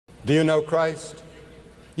Do you know Christ?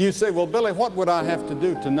 You say, well, Billy, what would I have to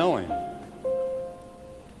do to know him?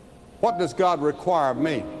 What does God require of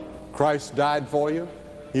me? Christ died for you.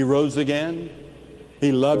 He rose again.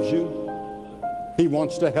 He loves you. He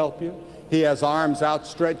wants to help you. He has arms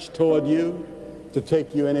outstretched toward you to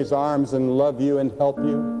take you in his arms and love you and help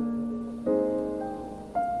you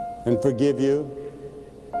and forgive you.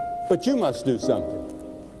 But you must do something.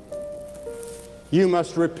 You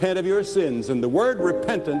must repent of your sins. And the word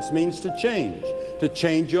repentance means to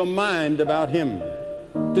change your mind about him,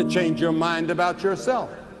 to change your mind about yourself.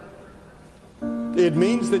 It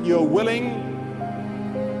means that you're willing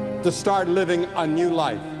to start living a new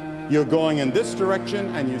life. You're going in this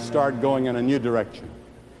direction and you start going in a new direction.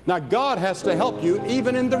 Now God has to help you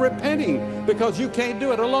even in the repenting, because you can't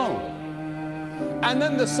do it alone. And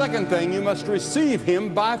then the second thing, you must receive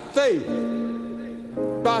him by faith.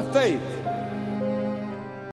 By faith.